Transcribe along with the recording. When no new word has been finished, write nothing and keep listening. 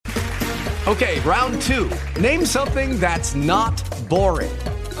Okay, round two. Name something that's not boring.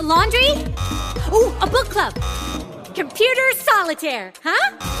 A laundry? Ooh, a book club. Computer solitaire,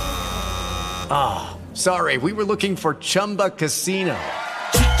 huh? Ah, sorry, we were looking for Chumba Casino.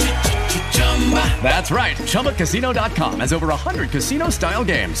 That's right, ChumbaCasino.com has over 100 casino-style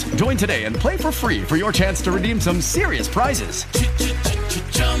games. Join today and play for free for your chance to redeem some serious prizes.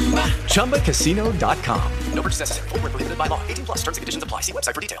 ChumbaCasino.com. No purchase necessary. Void where prohibited by law. 18 plus terms and conditions apply. See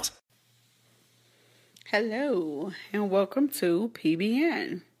website for details. Hello, and welcome to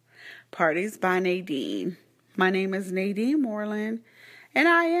PBN, Parties by Nadine. My name is Nadine Moreland, and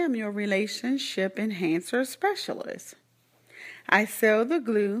I am your relationship enhancer specialist. I sell the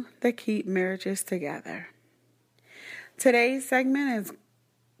glue that keep marriages together. Today's segment is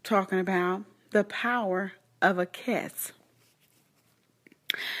talking about the power of a kiss.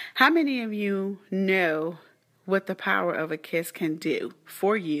 How many of you know what the power of a kiss can do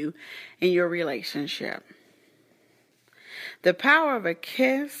for you in your relationship? The power of a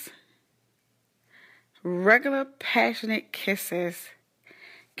kiss, regular passionate kisses,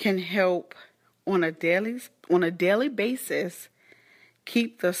 can help on a daily basis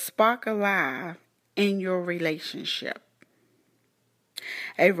keep the spark alive in your relationship.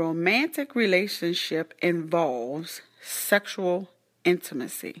 A romantic relationship involves sexual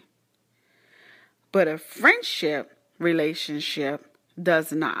intimacy, but a friendship relationship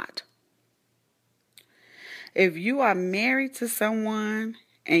does not. If you are married to someone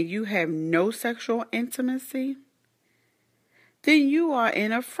and you have no sexual intimacy, then you are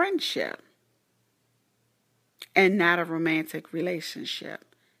in a friendship and not a romantic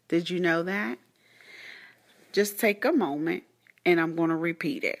relationship. Did you know that? Just take a moment and I'm going to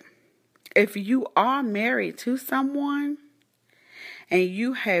repeat it. If you are married to someone and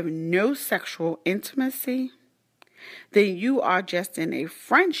you have no sexual intimacy, then you are just in a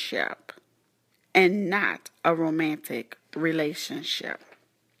friendship and not a romantic relationship.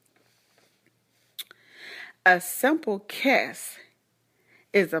 A simple kiss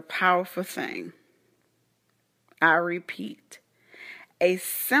is a powerful thing. I repeat, a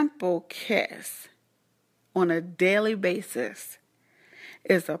simple kiss on a daily basis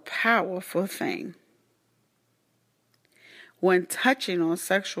is a powerful thing. When touching on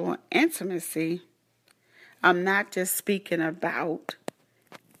sexual intimacy, I'm not just speaking about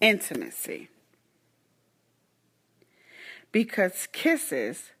intimacy, because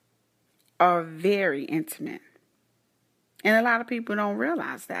kisses are very intimate. And a lot of people don't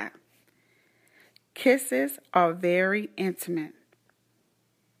realize that. Kisses are very intimate,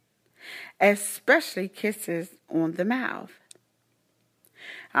 especially kisses on the mouth.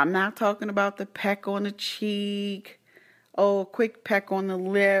 I'm not talking about the peck on the cheek, a quick peck on the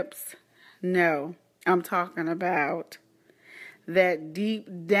lips. No, I'm talking about that deep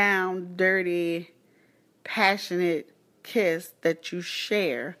down, dirty, passionate kiss that you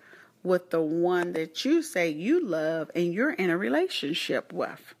share with the one that you say you love and you're in a relationship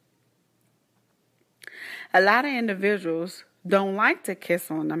with. A lot of individuals don't like to kiss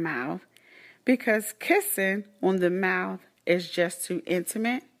on the mouth because kissing on the mouth is just too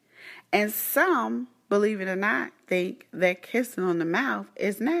intimate. And some, believe it or not, think that kissing on the mouth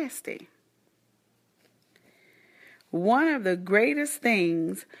is nasty. One of the greatest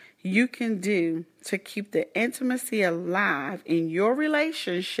things you can do to keep the intimacy alive in your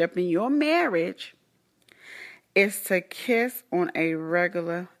relationship, in your marriage, is to kiss on a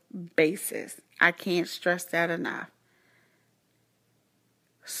regular basis. I can't stress that enough.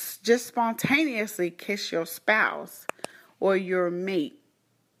 Just spontaneously kiss your spouse or your mate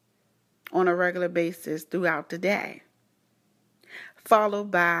on a regular basis throughout the day,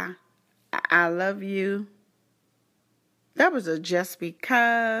 followed by I love you. That was a just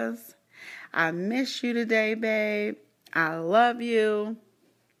because. I miss you today, babe. I love you.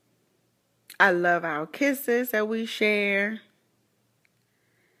 I love our kisses that we share.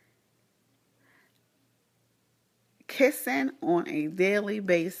 Kissing on a daily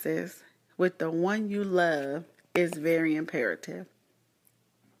basis with the one you love is very imperative.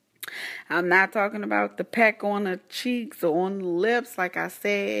 I'm not talking about the peck on the cheeks or on the lips. Like I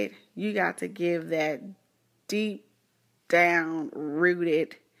said, you got to give that deep down,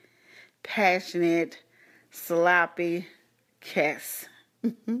 rooted, passionate, sloppy kiss.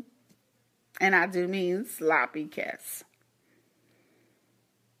 And I do mean sloppy kiss.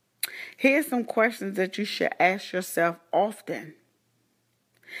 Here's some questions that you should ask yourself often.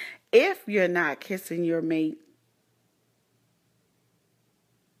 If you're not kissing your mate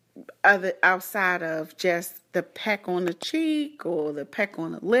outside of just the peck on the cheek or the peck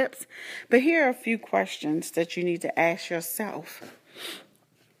on the lips, but here are a few questions that you need to ask yourself.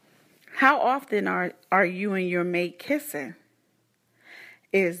 How often are you and your mate kissing?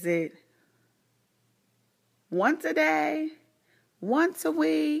 Is it once a day, once a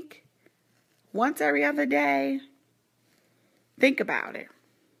week, once every other day? Think about it.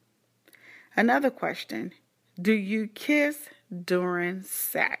 Another question, do you kiss during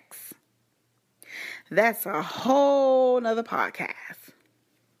sex? That's a whole nother podcast.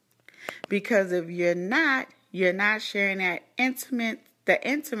 Because if you're not sharing that intimacy,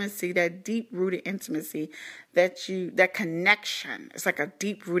 that deep-rooted intimacy, that connection. It's like a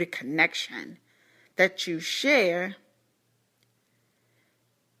deep-rooted connection that you share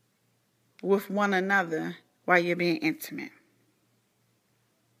with one another while you're being intimate.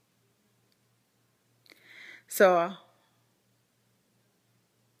 So,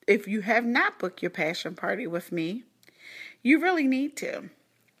 if you have not booked your passion party with me, you really need to.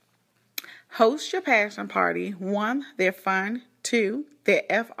 Host your passion party. 1, they're fun. 2,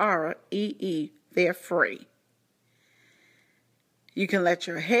 they're free. They're free. You can let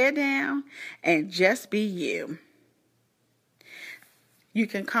your hair down and just be you. You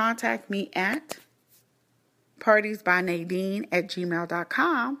can contact me at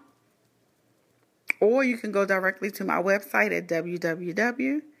partiesbynadine@gmail.com, or you can go directly to my website at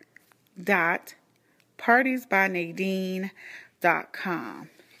www.partiesbynadine.com.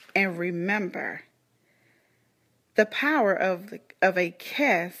 And remember, the power of a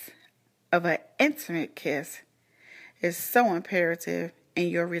kiss, of an intimate kiss, is so imperative in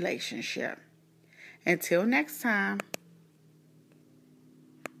your relationship. Until next time.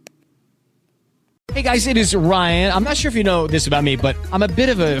 Hey guys, it is Ryan. I'm not sure if you know this about me, but I'm a bit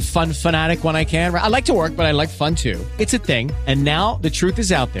of a fun fanatic when I can. I like to work, but I like fun too. It's a thing. And now the truth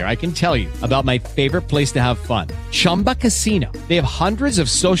is out there. I can tell you about my favorite place to have fun. Chumba Casino. They have hundreds of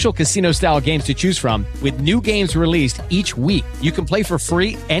social casino style games to choose from with new games released each week. You can play for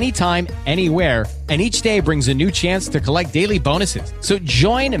free anytime, anywhere. And each day brings a new chance to collect daily bonuses. So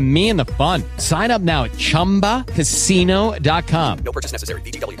join me in the fun. Sign up now at ChumbaCasino.com. No purchase necessary.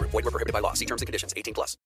 VGW Group. Void where prohibited by law. See terms and conditions. 18+.